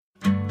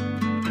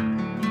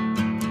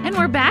And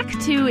we're back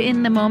to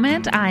In the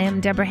Moment. I am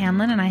Deborah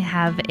Hanlon, and I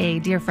have a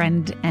dear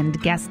friend and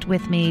guest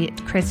with me,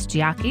 Chris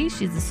Giacchi.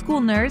 She's a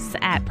school nurse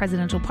at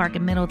Presidential Park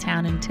in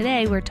Middletown, and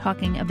today we're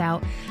talking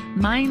about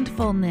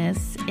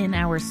mindfulness in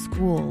our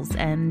schools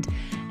and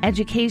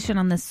education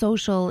on the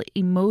social,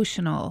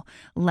 emotional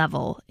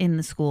level in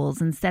the schools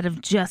instead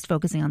of just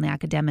focusing on the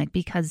academic,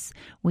 because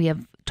we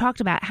have talked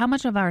about how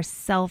much of our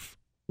self-worth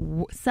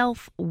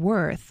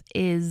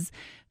is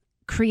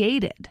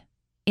created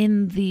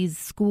in these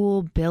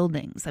school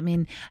buildings. I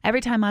mean,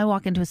 every time I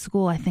walk into a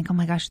school, I think, oh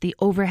my gosh, the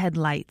overhead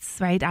lights,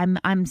 right?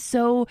 I'm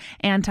so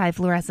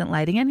anti-fluorescent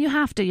lighting, and you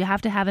have to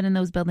have it in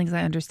those buildings,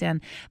 I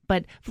understand.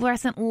 But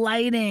fluorescent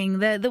lighting,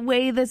 the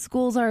way the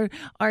schools are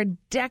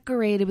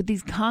decorated with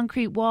these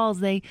concrete walls,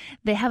 they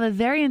have a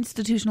very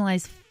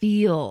institutionalized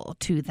feel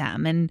to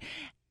them.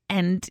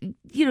 And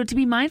you know, to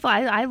be mindful,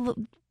 I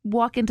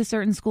walk into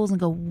certain schools and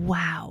go,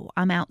 wow,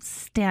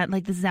 this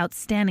is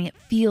outstanding. It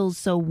feels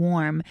so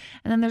warm.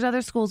 And then there's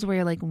other schools where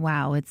you're like,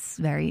 wow, it's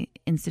very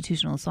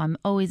institutional. So I'm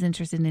always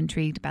interested and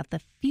intrigued about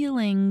the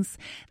feelings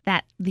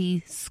that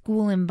the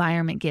school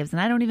environment gives. And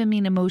I don't even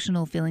mean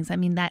emotional feelings. I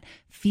mean that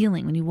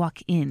feeling when you walk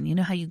in. You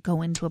know how you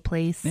go into a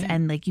place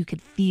and like you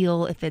could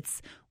feel if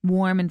it's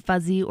warm and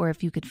fuzzy, or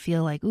if you could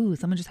feel like, ooh,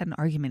 someone just had an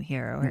argument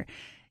here, or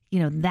you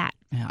know, that.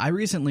 Yeah, I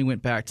recently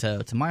went back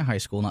to my high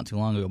school not too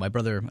long ago. My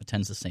brother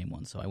attends the same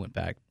one, so I went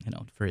back,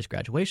 for his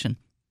graduation.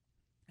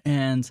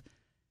 And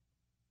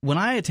when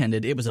I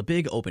attended, it was a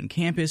big open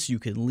campus. You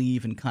could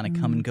leave and kind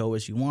of come and go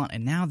as you want.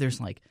 And now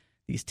there's like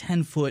these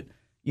 10-foot,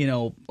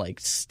 like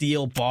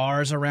steel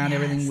bars around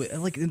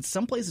everything. Like in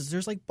some places,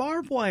 there's like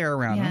barbed wire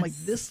around. Yes. I'm like,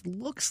 this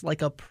looks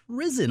like a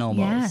prison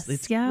almost. Yes,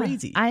 it's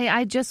crazy.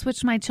 I just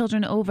switched my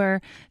children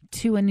over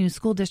to a new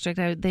school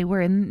district. They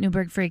were in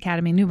Newburgh Free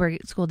Academy,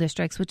 Newburgh School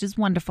Districts, which is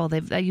wonderful.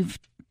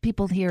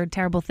 People hear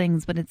terrible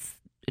things, but it's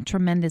a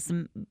tremendous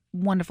and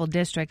wonderful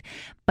district.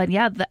 But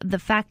yeah, the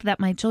fact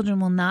that my children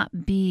will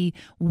not be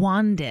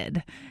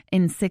wanded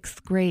in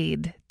 6th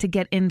grade to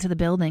get into the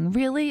building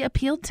really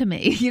appealed to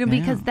me,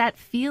 because that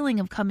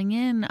feeling of coming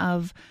in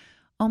of,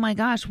 oh my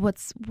gosh,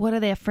 what are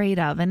they afraid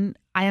of? And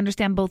I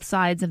understand both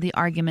sides of the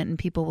argument, and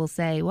people will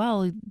say,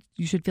 well,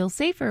 you should feel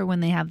safer when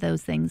they have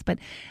those things. But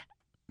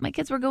my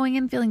kids were going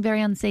in feeling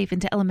very unsafe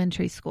into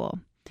elementary school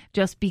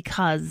just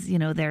because,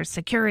 there's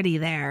security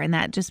there. And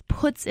that just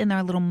puts in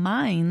our little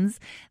minds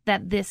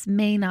that this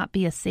may not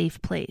be a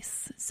safe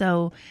place.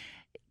 So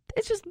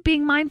it's just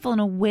being mindful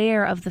and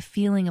aware of the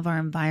feeling of our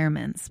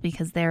environments,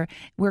 because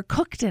we're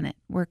cooked in it.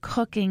 We're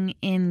cooking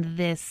in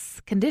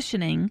this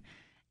conditioning,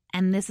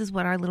 and this is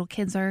what our little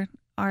kids are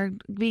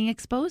being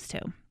exposed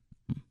to.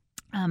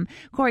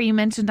 Corey, you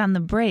mentioned on the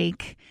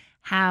break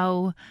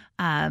how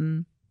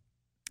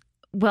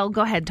well,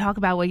 go ahead. Talk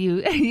about what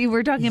you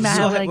were talking about.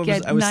 So I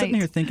was sitting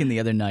here thinking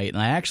the other night,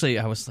 and I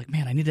was like,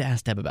 man, I need to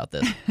ask Deb about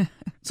this.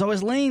 So I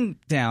was laying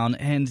down,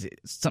 and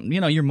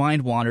your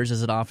mind wanders,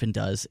 as it often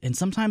does, and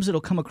sometimes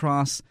it'll come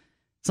across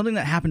something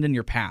that happened in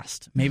your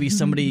past. Maybe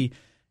somebody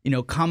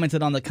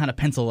commented on the kind of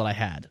pencil that I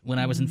had when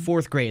I was in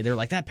 4th grade. They were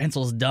like, that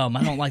pencil's dumb.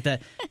 I don't like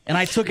that. And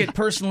I took it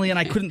personally, and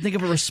I couldn't think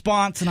of a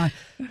response, and I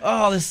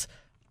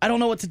don't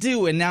know what to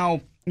do. And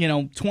now,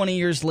 20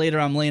 years later,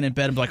 I'm laying in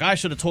bed and be like, I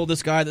should have told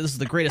this guy that this is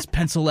the greatest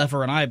pencil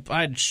ever, and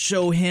I'd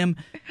show him.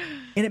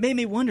 And it made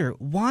me wonder,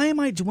 why am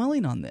I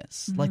dwelling on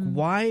this? Like,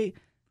 why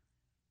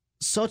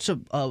such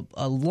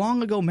a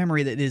long ago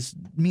memory that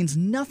means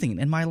nothing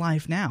in my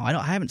life now?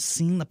 I haven't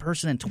seen the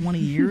person in 20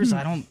 years.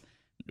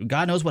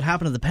 God knows what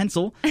happened to the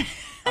pencil.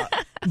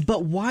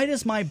 But why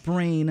does my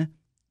brain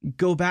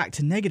go back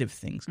to negative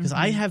things? Because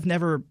I have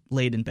never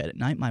laid in bed at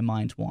night. My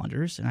mind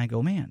wanders, and I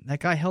go, man, that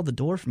guy held the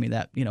door for me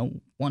that,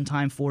 one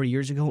time 4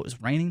 years ago it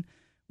was raining.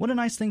 What a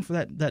nice thing for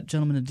that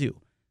gentleman to do.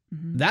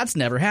 That's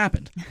never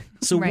happened.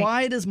 So Right.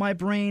 Why does my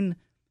brain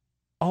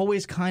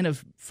always kind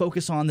of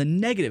focus on the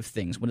negative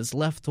things when it's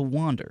left to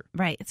wander?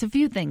 Right. It's a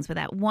few things with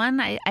that. One,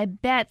 I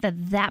bet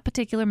that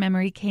particular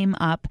memory came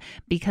up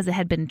because it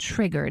had been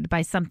triggered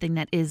by something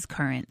that is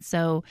current.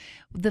 So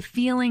the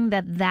feeling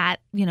that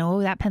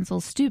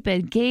pencil's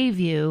stupid gave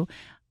you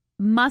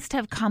must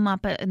have come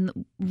up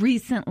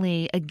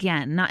recently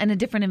again, not in a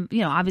different,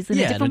 obviously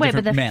in a different way,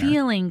 but the manner.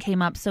 feeling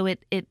came up. So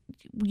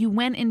you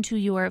went into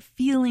your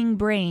feeling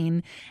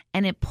brain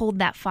and it pulled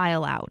that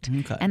file out.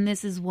 Okay. And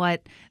this is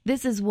what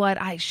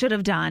I should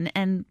have done.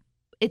 And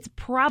it's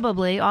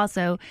probably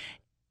also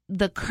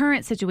the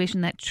current situation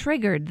that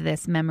triggered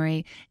this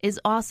memory is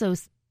also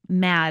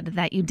mad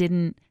that you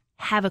didn't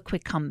have a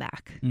quick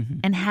comeback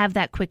and have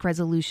that quick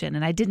resolution.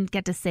 And I didn't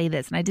get to say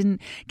this, and I didn't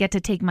get to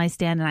take my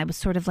stand, and I was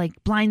sort of like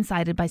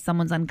blindsided by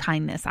someone's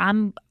unkindness.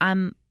 I'm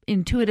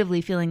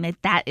intuitively feeling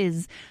that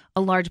is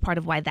a large part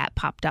of why that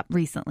popped up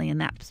recently in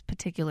that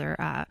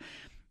particular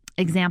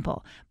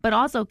example. But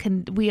also,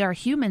 we are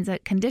humans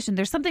at condition.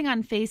 There's something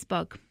on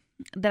Facebook.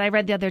 that I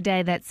read the other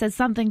day that says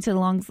something to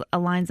the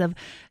lines of,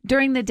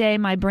 during the day,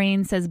 my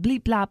brain says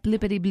bleep, blop,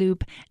 blippity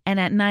bloop. And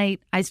at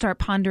night, I start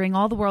pondering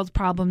all the world's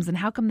problems and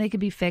how come they could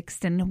be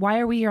fixed and why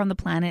are we here on the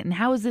planet and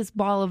how is this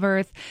ball of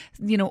earth,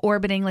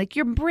 orbiting? Like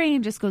your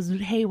brain just goes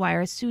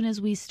haywire as soon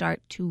as we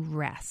start to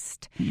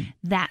rest.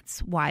 That's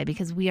why,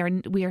 because we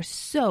are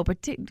so,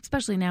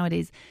 especially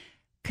nowadays,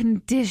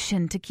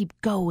 conditioned to keep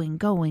going.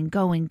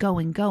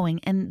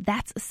 And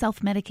that's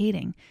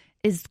self-medicating.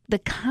 Is the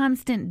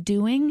constant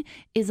doing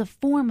is a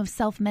form of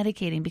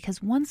self-medicating,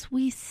 because once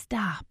we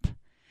stop,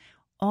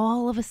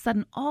 all of a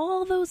sudden,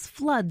 all those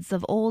floods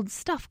of old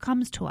stuff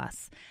comes to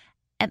us,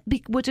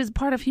 which is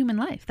part of human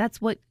life. That's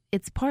what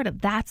it's part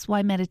of. That's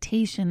why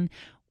meditation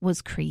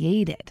was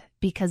created,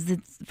 because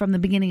it's from the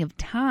beginning of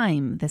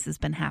time this has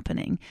been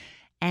happening.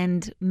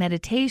 And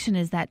meditation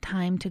is that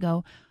time to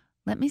go,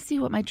 let me see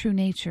what my true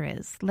nature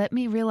is. Let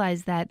me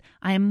realize that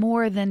I am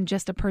more than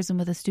just a person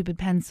with a stupid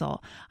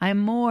pencil. I am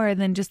more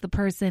than just the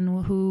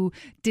person who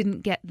didn't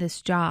get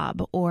this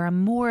job, or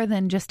I'm more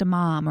than just a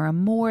mom, or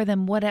I'm more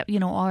than whatever,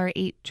 all our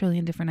 8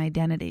 trillion different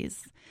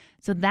identities.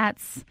 So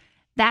that's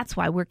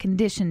why we're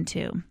conditioned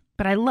to.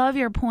 But I love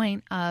your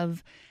point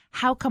of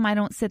how come I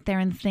don't sit there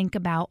and think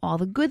about all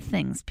the good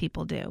things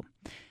people do.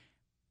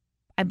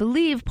 I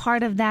believe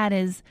part of that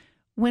is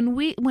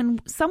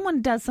when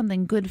someone does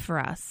something good for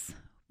us,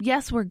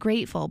 yes, we're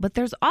grateful, but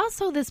there's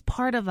also this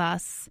part of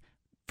us,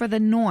 for the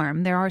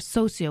norm, there are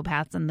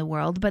sociopaths in the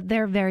world, but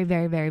they're very,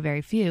 very, very,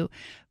 very few.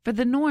 For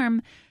the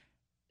norm,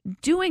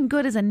 doing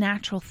good is a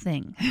natural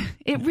thing.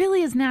 It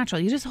really is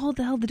natural. You just hold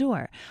the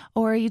door,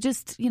 or you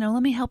just,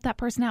 let me help that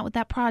person out with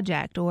that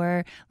project,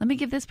 or let me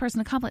give this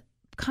person a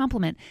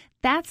compliment.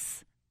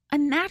 That's a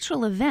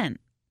natural event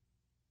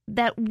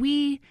that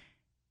we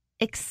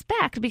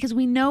expect, because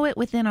we know it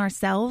within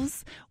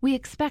ourselves. We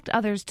expect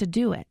others to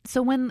do it.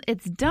 So when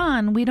it's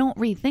done, we don't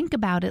rethink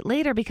about it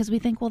later, because we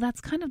think, well,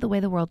 that's kind of the way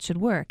the world should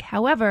work.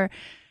 However,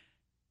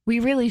 we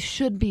really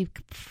should be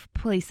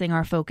placing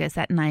our focus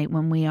at night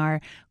when we are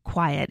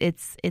quiet.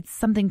 It's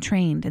something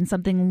trained and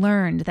something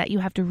learned that you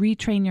have to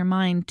retrain your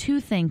mind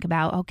to think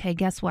about, okay,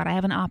 guess what? I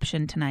have an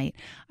option tonight.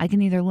 I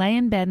can either lay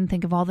in bed and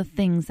think of all the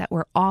things that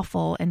were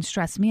awful and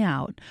stress me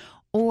out,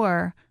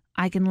 or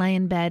I can lay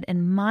in bed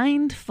and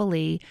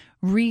mindfully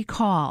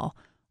recall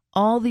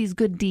all these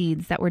good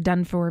deeds that were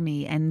done for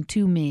me and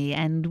to me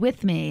and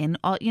with me, and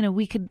all,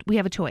 we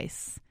have a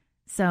choice.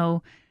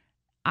 So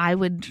I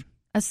would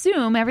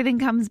assume everything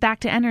comes back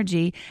to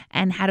energy,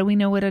 and how do we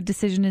know what a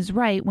decision is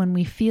right? When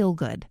we feel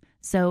good.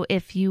 So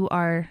if you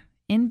are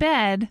in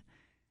bed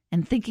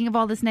and thinking of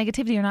all this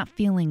negativity, you're not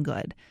feeling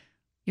good.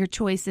 Your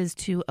choice is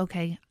to,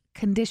 okay,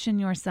 condition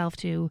yourself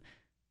to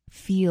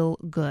feel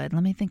good.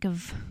 Let me think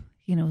of,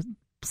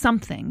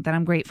 something that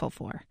I'm grateful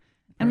for.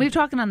 And we've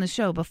talked on the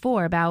show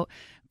before about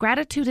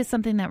gratitude is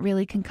something that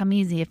really can come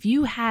easy. If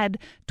you had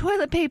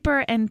toilet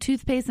paper and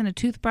toothpaste and a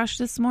toothbrush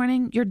this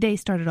morning, your day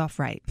started off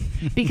right.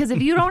 Because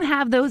if you don't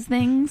have those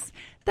things,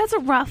 that's a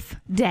rough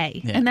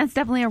day. Yeah. And that's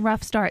definitely a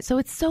rough start. So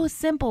it's so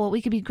simple what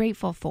we could be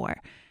grateful for.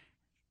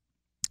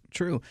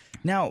 True.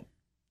 Now,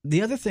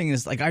 the other thing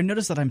is, I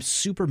noticed that I'm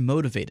super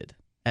motivated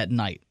at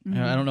night.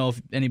 Mm-hmm. I don't know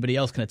if anybody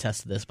else can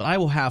attest to this, but I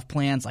will have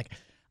plans like,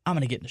 I'm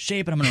going to get into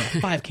shape, and I'm going to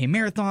run a 5K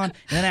marathon, and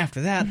then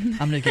after that,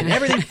 I'm going to get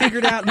everything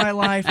figured out in my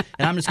life,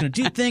 and I'm just going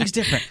to do things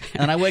different.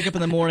 And then I wake up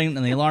in the morning,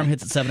 and the alarm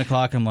hits at 7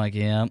 o'clock, I'm like,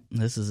 yeah,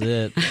 this is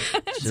it.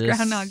 It's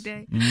Groundhog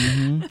Day.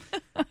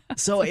 Mm-hmm.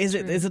 So is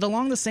it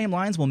along the same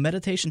lines? Will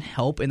meditation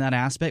help in that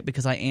aspect?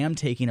 Because I am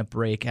taking a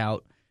break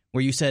out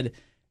where you said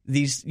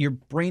your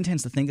brain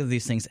tends to think of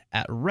these things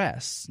at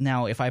rest.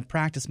 Now, if I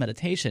practice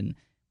meditation,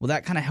 will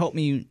that kind of help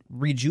me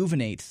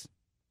rejuvenate,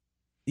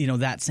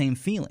 that same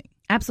feeling?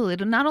 Absolutely.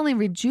 It'll not only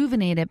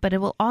rejuvenate it, but it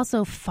will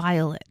also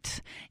file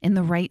it in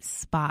the right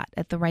spot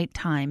at the right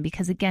time.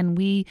 Because again,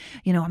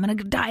 I'm going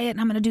to diet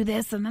and I'm going to do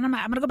this, and then I'm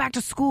going to go back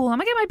to school. I'm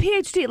going to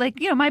get my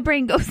PhD. My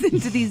brain goes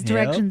into these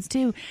directions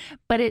too.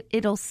 But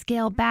it'll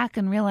scale back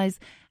and realize,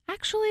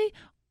 actually,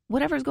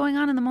 whatever's going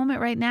on in the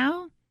moment right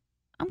now,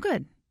 I'm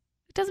good.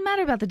 It doesn't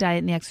matter about the diet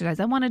and the exercise.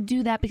 I want to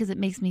do that because it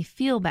makes me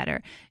feel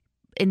better.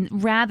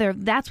 And rather,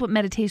 that's what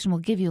meditation will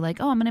give you. I'm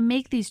going to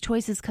make these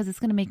choices because it's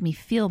going to make me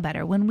feel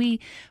better. When we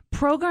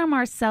program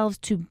ourselves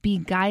to be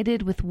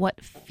guided with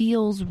what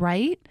feels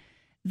right,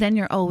 then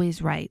you're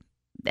always right.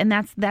 And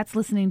that's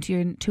listening to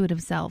your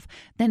intuitive self.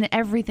 Then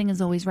everything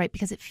is always right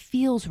because it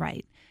feels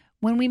right.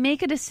 When we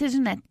make a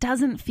decision that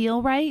doesn't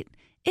feel right,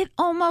 it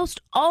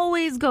almost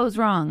always goes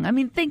wrong. I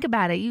mean, think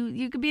about it.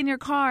 You could be in your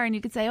car and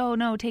you could say, oh,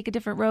 no, take a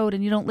different road,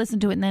 and you don't listen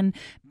to it, and then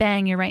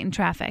bang, you're right in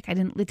traffic.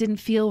 It didn't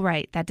feel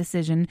right, that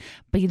decision,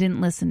 but you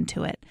didn't listen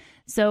to it.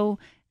 So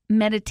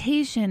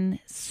meditation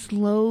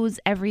slows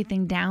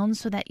everything down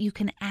so that you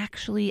can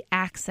actually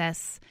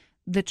access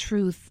the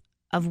truth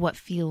of what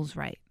feels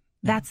right.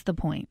 That's the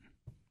point.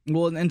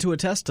 Well, and to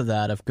attest to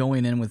that, of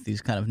going in with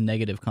these kind of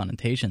negative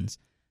connotations,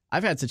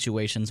 I've had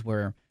situations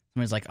where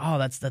somebody's like, oh,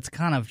 that's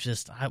kind of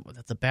just,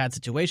 that's a bad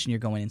situation you're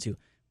going into.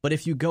 But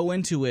if you go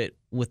into it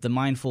with the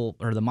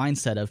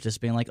mindset of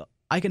just being like,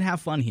 I can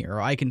have fun here,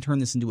 or I can turn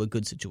this into a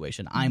good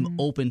situation. I'm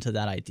open to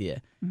that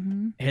idea.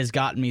 It has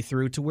gotten me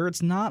through to where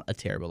it's not a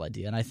terrible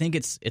idea. And I think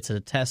it's a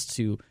test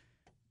to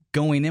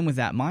going in with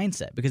that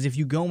mindset. Because if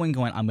you go in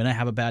going, I'm going to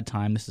have a bad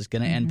time, this is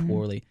going to end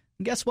poorly,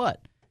 and guess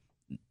what?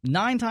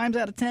 9 times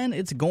out of 10,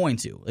 it's going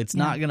to. It's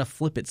not going to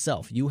flip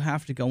itself. You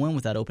have to go in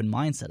with that open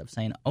mindset of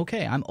saying,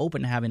 okay, I'm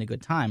open to having a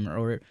good time,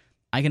 or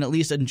I can at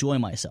least enjoy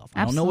myself.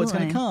 I don't know what's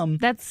going to come.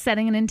 That's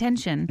setting an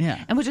intention.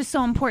 Yeah. And which is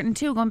so important,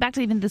 too. Going back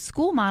to even the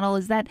school model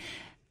is that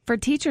for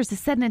teachers to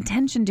set an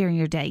intention during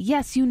your day.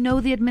 Yes, you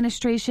know the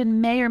administration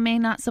may or may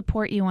not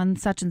support you on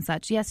such and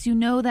such. Yes, you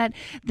know that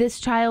this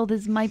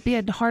child might be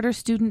a harder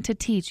student to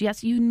teach.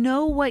 Yes, you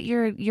know what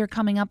you're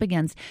coming up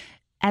against.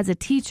 As a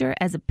teacher,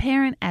 as a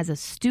parent, as a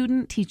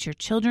student, teach your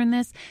children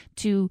this,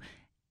 to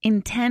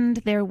intend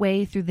their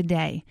way through the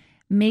day.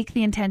 Make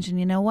the intention,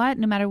 you know what?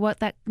 No matter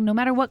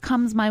what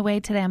comes my way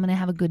today, I'm going to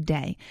have a good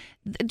day.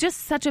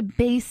 Just such a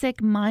basic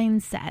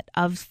mindset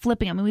of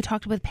flipping. I mean, we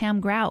talked with Pam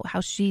Grout,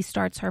 how she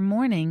starts her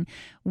morning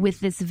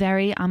with this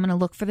I'm going to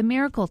look for the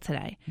miracle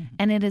today.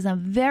 And it is a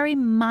very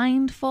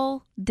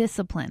mindful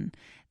discipline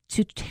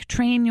to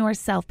train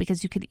yourself,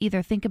 because you could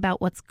either think about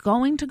what's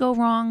going to go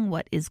wrong,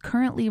 what is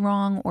currently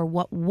wrong, or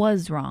what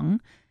was wrong,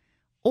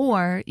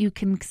 or you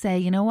can say,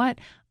 you know what?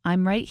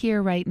 I'm right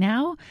here, right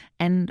now,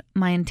 and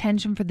my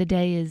intention for the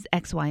day is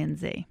X, Y, and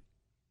Z.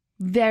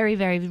 Very,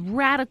 very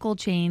radical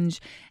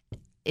change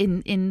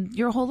in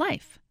your whole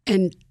life.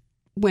 And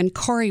when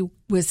Corey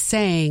was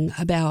saying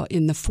about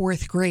in the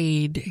 4th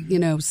grade,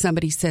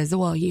 somebody says,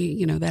 well,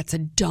 that's a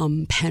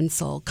dumb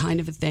pencil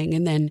kind of a thing.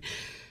 And then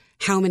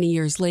how many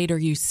years later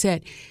you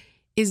sit,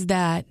 is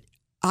that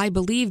I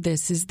believe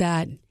this is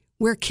that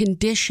we're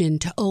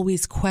conditioned to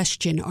always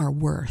question our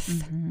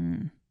worth.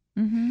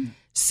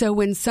 So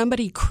when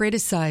somebody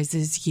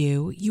criticizes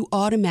you, you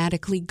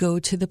automatically go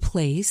to the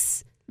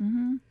place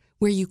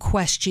where you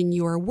question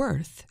your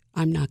worth.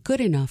 I'm not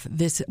good enough.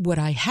 What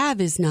I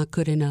have is not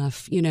good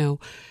enough,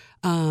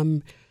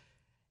 And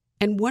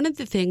one of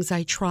the things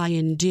I try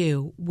and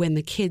do when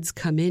the kids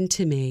come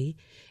into me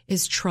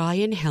is try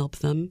and help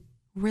them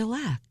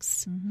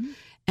relax.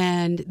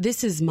 And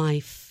this is my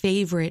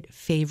favorite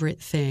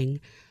thing,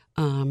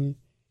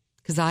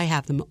 because I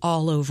have them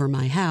all over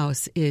my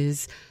house,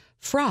 is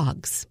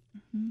frogs.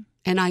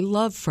 And I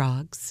love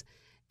frogs.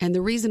 And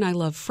the reason I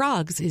love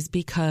frogs is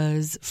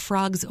because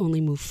frogs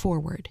only move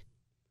forward.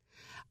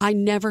 I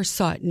never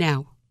saw it.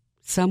 Now,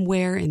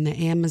 somewhere in the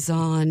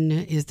Amazon,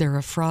 is there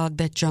a frog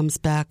that jumps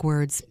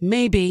backwards?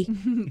 Maybe.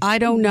 I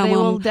don't know. They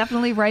will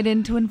definitely write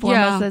in to inform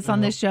us on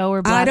this show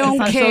or blast us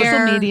on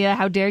social media.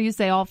 How dare you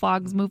say all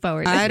frogs move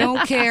forward? I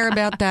don't care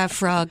about that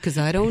frog because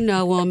I don't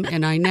know him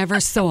and I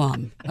never saw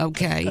him.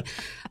 Okay.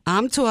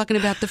 I'm talking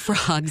about the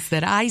frogs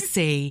that I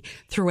see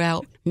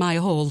throughout my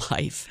whole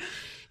life,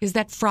 is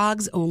that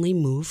frogs only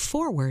move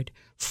forward.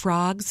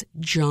 Frogs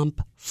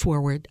jump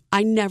forward.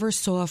 I never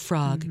saw a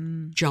frog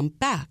jump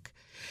back.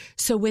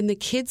 So when the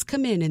kids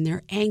come in and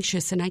they're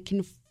anxious and I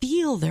can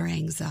feel their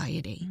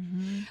anxiety,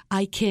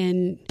 I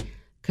can,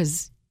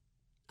 because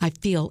I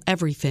feel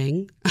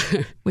everything,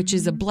 which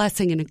is a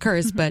blessing and a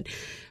curse. But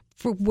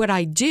for what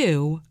I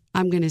do,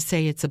 I'm going to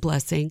say it's a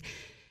blessing,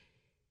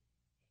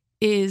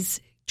 is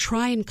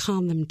try and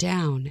calm them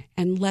down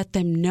and let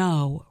them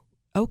know,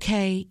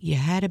 okay, you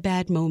had a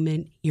bad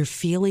moment. You're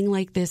feeling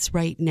like this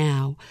right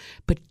now.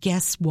 But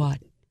guess what?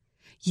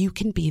 You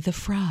can be the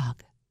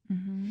frog.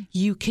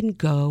 You can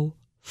go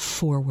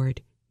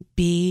forward.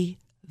 Be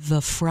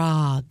the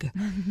frog.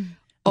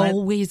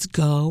 Always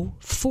go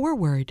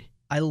forward.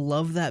 I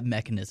love that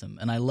mechanism,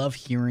 and I love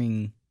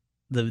hearing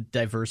the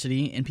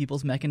diversity in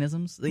people's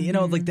mechanisms.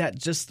 Like that,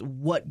 just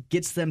what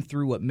gets them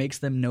through, what makes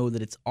them know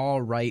that it's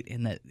all right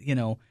and that,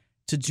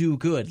 to do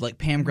good. Like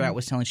Pam Grout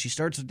was telling, she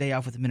starts the day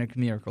off with a minute of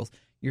miracles.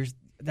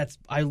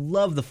 I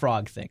love the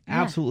frog thing.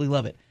 Absolutely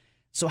love it.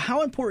 So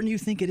how important do you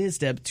think it is,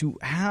 Deb, to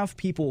have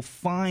people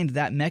find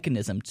that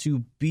mechanism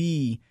to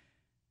be,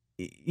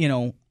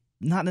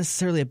 not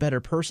necessarily a better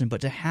person,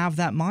 but to have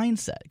that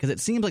mindset? Because it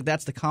seems like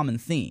that's the common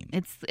theme.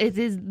 It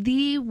is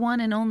the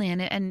one and only,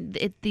 and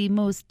it's the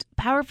most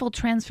powerful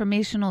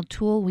transformational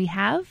tool we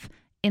have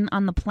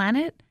on the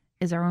planet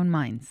is our own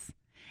minds.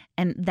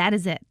 And that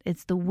is it.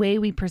 It's the way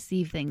we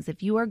perceive things.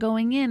 If you are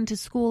going into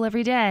school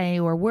every day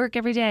or work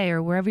every day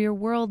or wherever your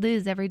world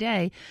is every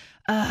day,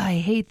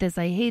 I hate this,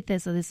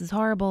 or this is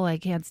horrible, I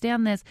can't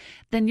stand this,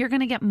 then you're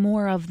going to get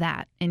more of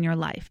that in your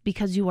life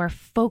because you are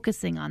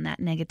focusing on that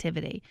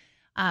negativity.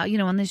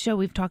 On this show,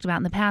 we've talked about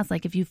in the past,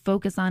 like if you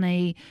focus on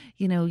a,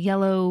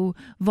 yellow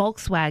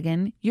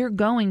Volkswagen, you're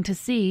going to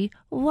see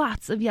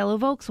lots of yellow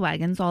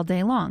Volkswagens all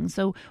day long.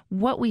 So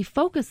what we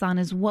focus on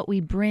is what we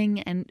bring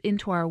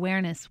into our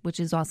awareness, which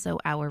is also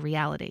our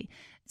reality.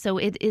 So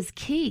it is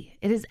key.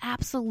 It is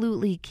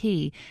absolutely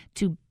key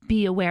to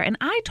be aware. And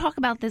I talk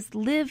about this,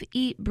 live,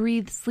 eat,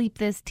 breathe, sleep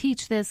this,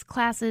 teach this,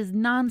 classes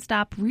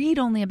nonstop, read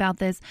only about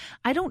this.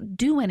 I don't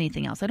do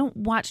anything else. I don't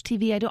watch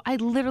TV. I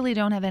literally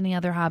don't have any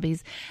other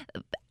hobbies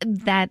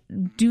that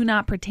do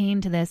not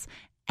pertain to this.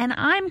 And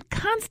I'm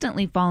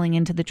constantly falling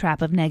into the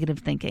trap of negative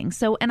thinking.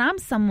 And I'm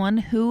someone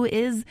who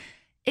is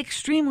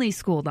extremely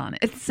schooled on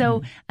it.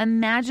 So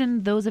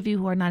imagine those of you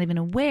who are not even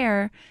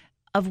aware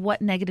of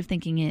what negative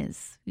thinking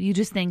is. You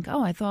just think,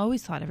 oh, I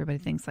always thought everybody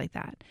thinks like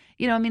that.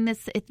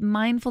 It's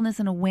mindfulness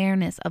and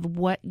awareness of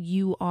what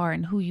you are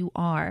and who you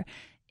are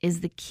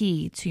is the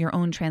key to your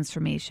own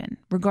transformation.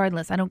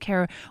 Regardless, I don't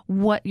care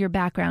what your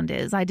background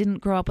is. I didn't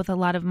grow up with a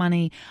lot of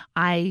money.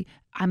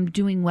 I'm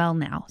doing well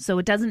now. So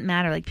it doesn't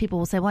matter. Like people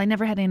will say, well, I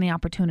never had any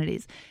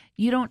opportunities.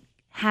 You don't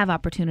have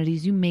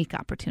opportunities. You make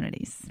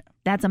opportunities.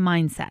 That's a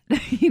mindset.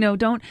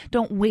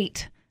 Don't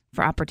wait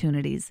for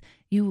opportunities.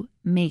 You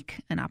make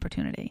an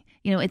opportunity.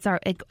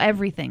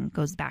 Everything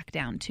goes back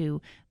down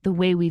to the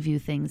way we view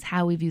things,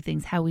 how we view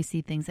things, how we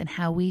see things, and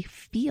how we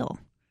feel,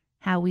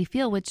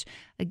 which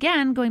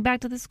again, going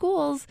back to the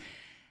schools,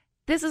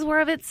 this is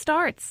where it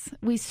starts.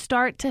 We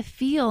start to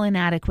feel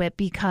inadequate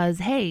because,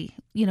 hey,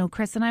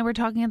 Chris and I were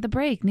talking at the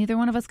break. Neither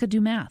one of us could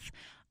do math.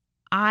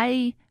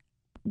 I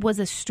was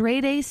a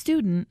straight A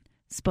student,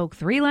 spoke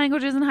 3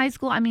 languages in high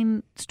school.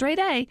 Straight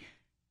A.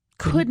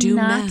 Could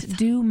not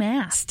do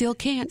math. Still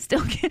can't.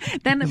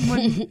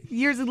 Then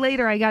years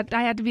later, I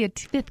had to be a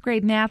 5th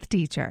grade math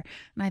teacher.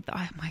 And I thought,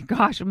 oh my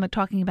gosh, I'm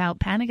talking about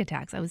panic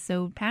attacks. I was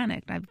so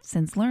panicked. I've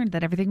since learned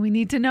that everything we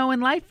need to know in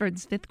life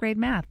is 5th grade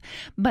math.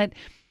 But,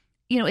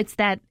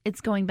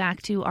 it's going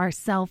back to our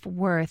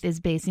self-worth is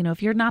based,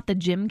 if you're not the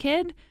gym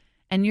kid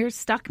and you're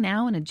stuck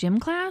now in a gym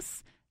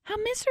class, how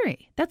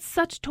misery. That's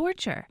such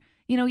torture.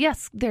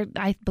 Yes,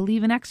 I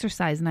believe in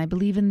exercise and I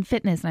believe in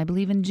fitness and I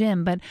believe in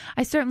gym, but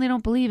I certainly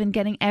don't believe in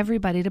getting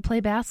everybody to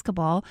play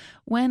basketball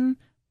when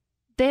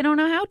they don't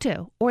know how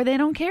to or they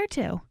don't care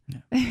to,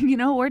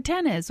 or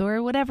tennis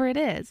or whatever it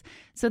is.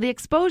 So the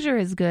exposure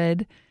is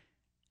good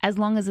as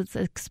long as it's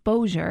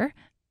exposure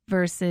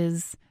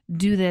versus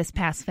do this,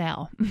 pass,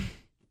 fail.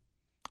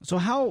 So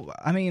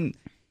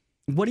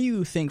what do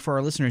you think for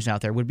our listeners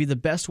out there would be the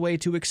best way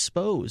to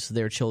expose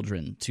their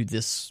children to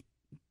this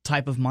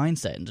type of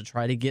mindset and to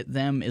try to get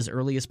them as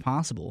early as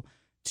possible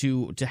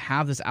to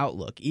have this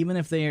outlook, even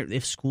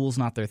if school's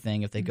not their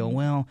thing, if they go,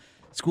 well,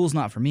 school's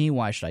not for me,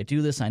 why should I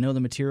do this? I know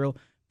the material,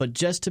 but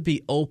just to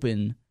be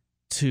open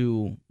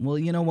to, well,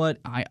 you know what,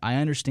 I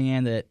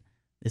understand that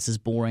this is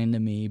boring to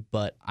me,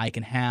 but I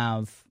can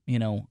have,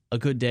 a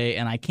good day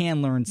and I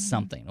can learn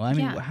something.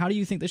 Well, how do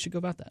you think they should go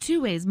about that? 2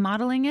 ways.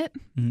 Modeling it,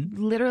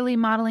 literally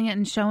modeling it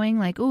and showing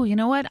like, oh, you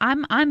know what?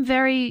 I'm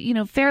very,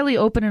 fairly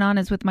open and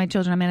honest with my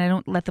children. I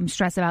don't let them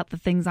stress about the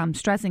things I'm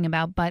stressing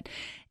about. But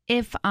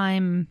if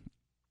I'm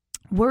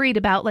worried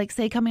about, like,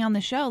 say, coming on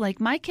the show, like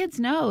my kids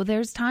know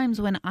there's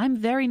times when I'm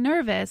very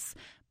nervous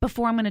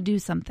before I'm going to do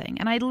something.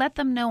 And I let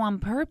them know on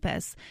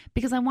purpose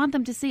because I want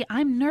them to see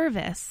I'm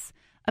nervous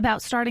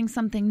about starting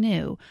something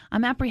new.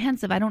 I'm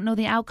apprehensive. I don't know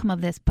the outcome of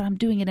this, but I'm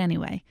doing it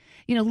anyway.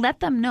 Let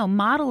them know.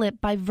 Model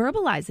it by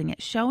verbalizing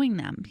it, showing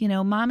them,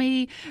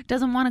 mommy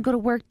doesn't want to go to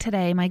work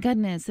today. My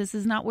goodness, this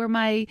is not where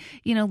my,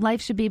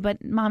 life should be,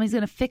 but mommy's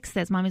going to fix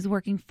this. Mommy's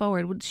working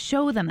forward.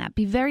 Show them that.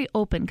 Be very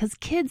open because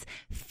kids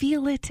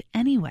feel it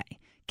anyway.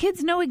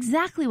 Kids know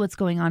exactly what's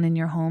going on in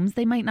your homes.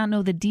 They might not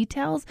know the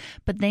details,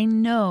 but they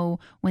know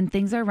when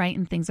things are right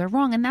and things are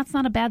wrong. And that's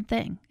not a bad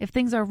thing. If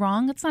things are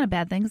wrong, it's not a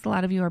bad thing. Because a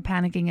lot of you are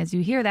panicking as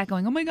you hear that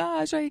going, oh my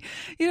gosh, my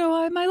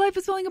life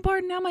is falling apart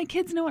and now my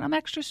kids know it. I'm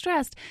extra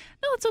stressed.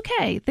 No, it's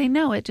okay. They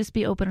know it. Just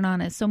be open and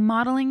honest. So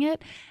modeling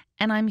it.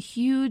 And I'm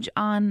huge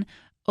on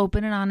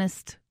open and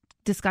honest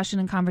discussion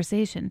and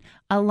conversation.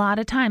 A lot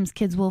of times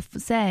kids will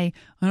say,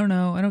 I don't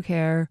know, I don't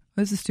care,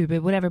 this is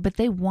stupid, whatever. But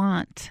they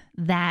want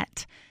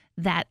that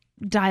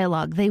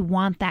dialogue. They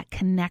want that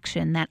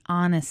connection, that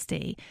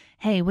honesty.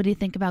 Hey, what do you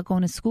think about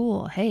going to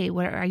school? Hey,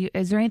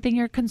 is there anything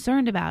you're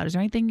concerned about? Is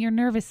there anything you're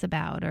nervous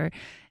about? Or,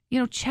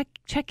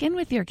 check in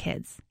with your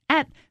kids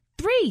at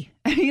 3,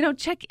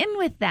 check in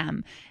with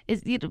them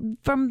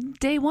from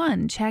day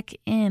 1, check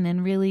in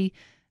and really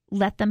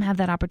let them have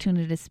that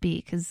opportunity to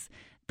speak. Because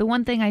the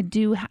one thing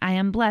I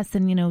am blessed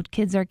and,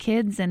 kids are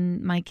kids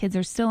and my kids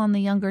are still on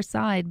the younger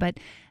side, but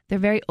they're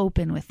very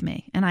open with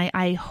me. And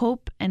I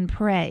hope and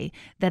pray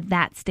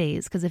that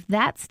stays. Because if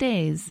that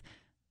stays,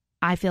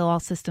 I feel all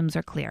systems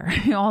are clear.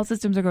 All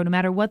systems are go, no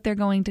matter what they're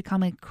going to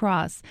come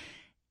across.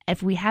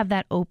 If we have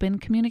that open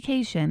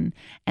communication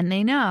and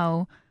they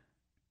know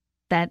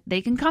that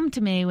they can come to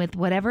me with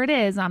whatever it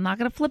is, I'm not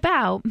going to flip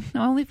out.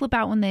 I only flip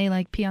out when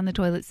they pee on the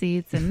toilet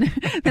seats and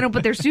they don't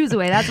put their shoes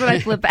away. That's when I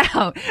flip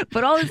out.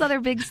 But all this other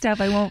big stuff,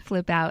 I won't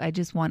flip out. I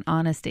just want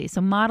honesty. So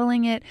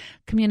modeling it,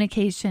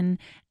 communication,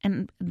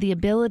 and the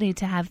ability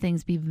to have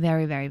things be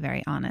very, very,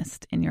 very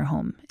honest in your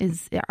home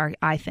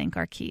I think,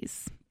 are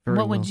keys.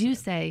 What would you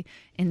say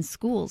in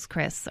schools,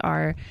 Chris,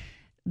 are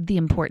the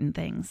important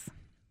things?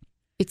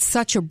 It's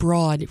such a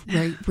broad,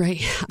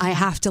 right? I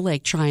have to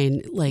try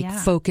and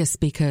focus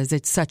because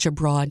it's such a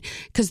broad,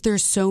 because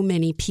there's so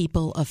many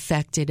people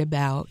affected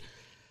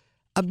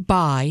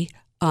by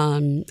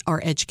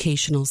our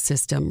educational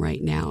system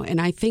right now. And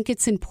I think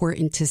it's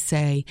important to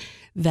say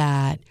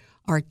that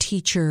our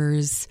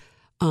teachers,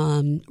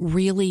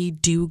 really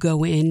do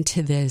go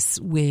into this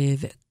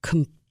with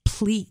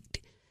complete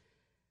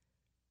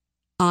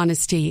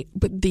honesty,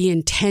 but the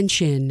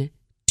intention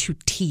to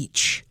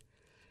teach.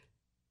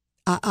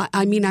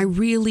 I mean, I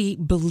really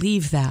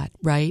believe that,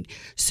 right?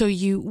 So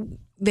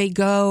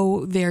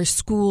they're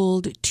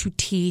schooled to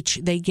teach,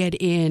 they get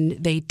in,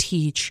 they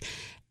teach,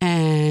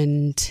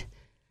 and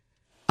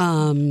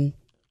then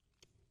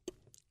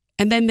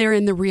they're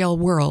in the real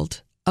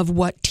world of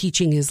what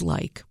teaching is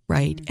like,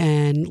 right? Mm-hmm.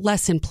 And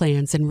lesson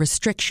plans and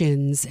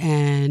restrictions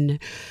and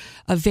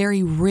a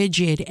very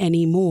rigid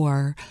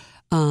anymore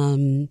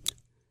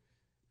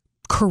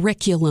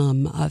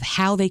curriculum of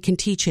how they can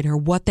teach it or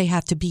what they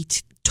have to be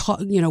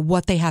taught,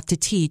 what they have to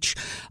teach,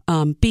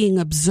 being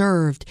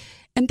observed.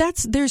 And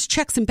there's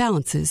checks and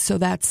balances.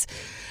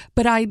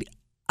 But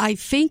I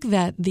think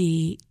that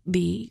the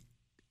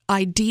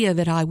idea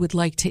that I would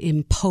like to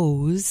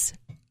impose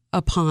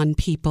upon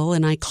people,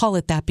 and I call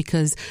it that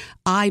because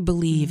I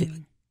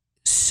believe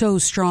so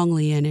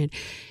strongly in it,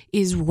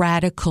 is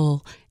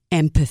radical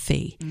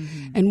empathy.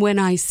 Mm-hmm. And when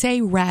I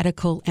say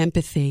radical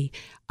empathy,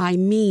 I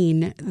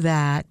mean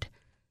that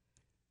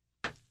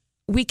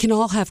we can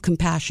all have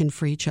compassion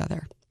for each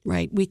other,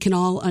 right? We can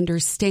all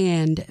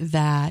understand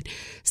that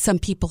some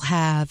people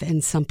have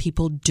and some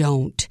people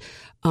don't.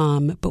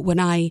 But when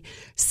I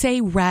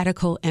say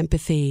radical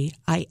empathy,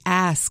 I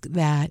ask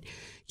that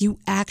you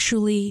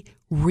actually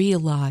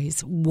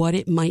realize what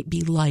it might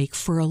be like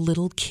for a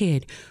little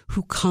kid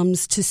who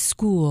comes to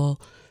school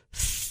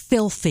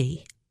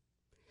filthy.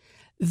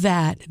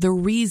 That the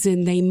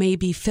reason they may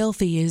be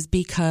filthy is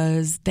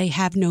because they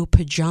have no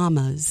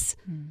pajamas.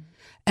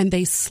 And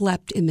they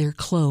slept in their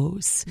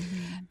clothes.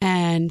 Mm-hmm.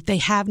 And they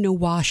have no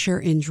washer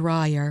and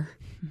dryer.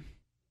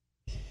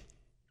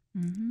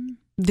 Mm-hmm.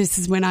 This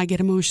is when I get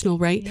emotional,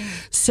 right? Yeah.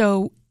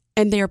 So,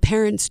 and their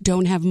parents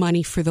don't have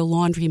money for the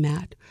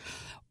laundromat.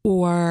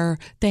 Or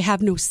they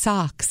have no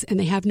socks and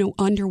they have no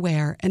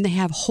underwear and they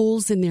have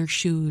holes in their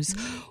shoes.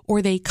 Mm-hmm.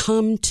 Or they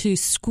come to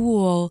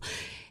school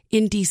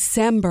in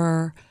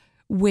December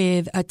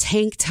with a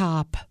tank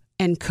top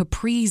and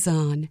capris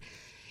on.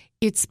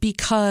 It's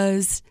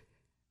because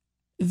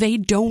they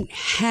don't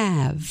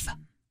have.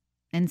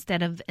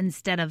 Instead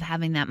of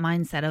having that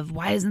mindset of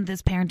why isn't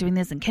this parent doing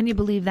this and can you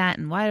believe that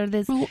and why are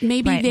this? Well,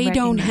 maybe they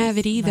don't have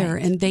it either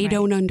and they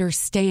don't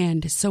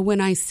understand. So when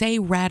I say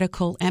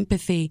radical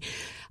empathy,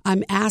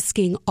 I'm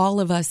asking all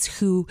of us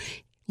who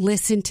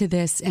listen to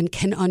this and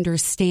can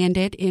understand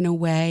it in a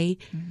way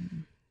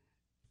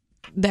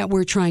that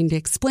we're trying to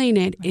explain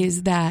it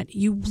is that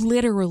you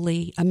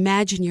literally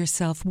imagine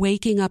yourself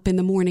waking up in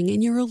the morning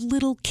and you're a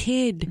little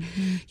kid.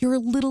 Mm-hmm. You're a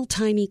little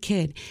tiny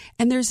kid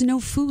and there's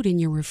no food in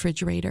your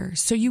refrigerator.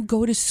 So you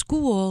go to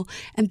school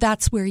and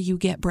that's where you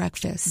get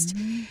breakfast.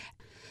 Mm-hmm.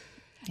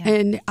 Yeah.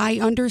 And I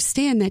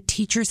understand that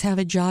teachers have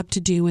a job to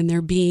do and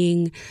they're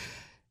being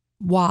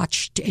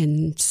watched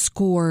and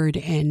scored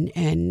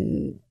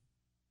and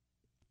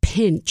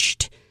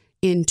pinched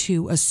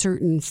into a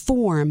certain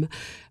form,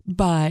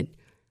 but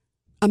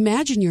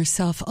imagine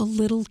yourself a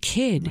little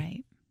kid.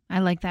 Right. I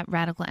like that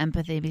radical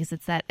empathy because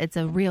it's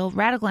a real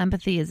radical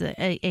empathy is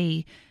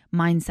a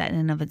mindset in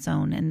and of its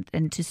own.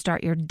 And to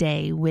start your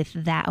day with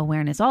that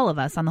awareness, all of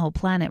us on the whole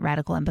planet,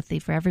 radical empathy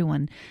for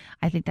everyone.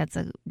 I think that's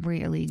a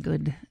really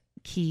good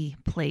key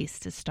place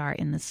to start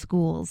in the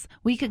schools.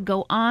 We could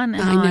go on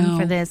and on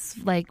for this.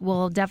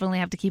 We'll definitely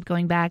have to keep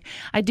going back.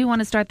 I do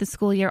want to start the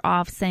school year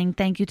off saying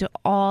thank you to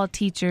all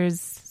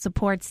teachers,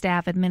 support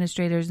staff,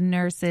 administrators,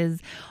 nurses,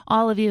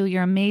 all of you.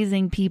 You're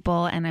amazing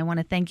people, and I want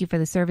to thank you for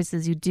the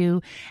services you do.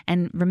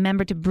 And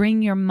remember to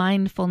bring your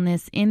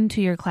mindfulness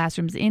into your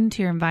classrooms,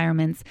 into your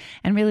environments,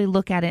 and really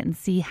look at it and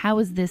see how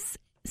is this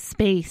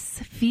space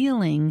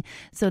feeling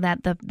so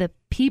that the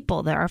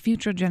people, that our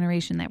future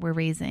generation that we're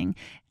raising,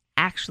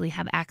 actually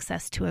have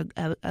access to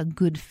a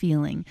good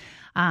feeling.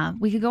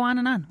 We could go on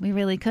and on. We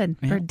really could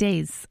for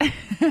days.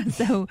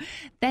 So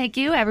thank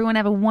you. Everyone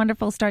have a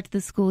wonderful start to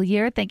the school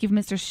year. Thank you,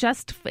 Mr.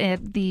 Shust,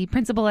 the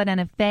principal at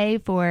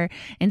NFA, for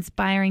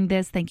inspiring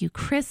this. Thank you,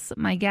 Chris,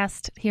 my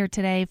guest here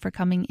today, for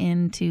coming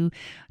in to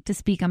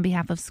speak on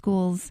behalf of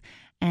schools.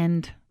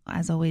 And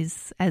as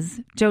always,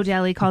 as Joe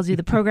Daly calls you,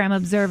 the program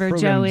observer,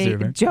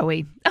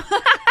 Joey.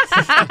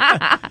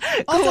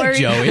 Corey,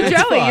 Joey,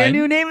 your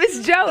new name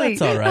is Joey.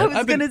 That's all right. I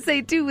was going to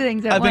say two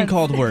things at once. I've been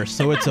called worse,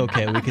 so it's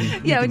okay. We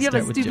can. Yeah, when you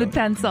have a stupid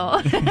pencil.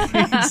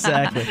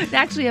 Exactly.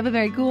 Actually, you have a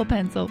very cool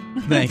pencil.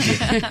 Thank you.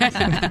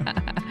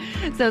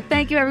 So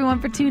thank you, everyone,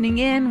 for tuning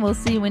in. We'll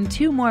see you in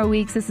 2 more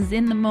weeks. This is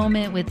In the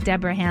Moment with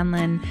Deborah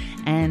Hanlon,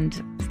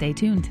 and stay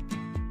tuned.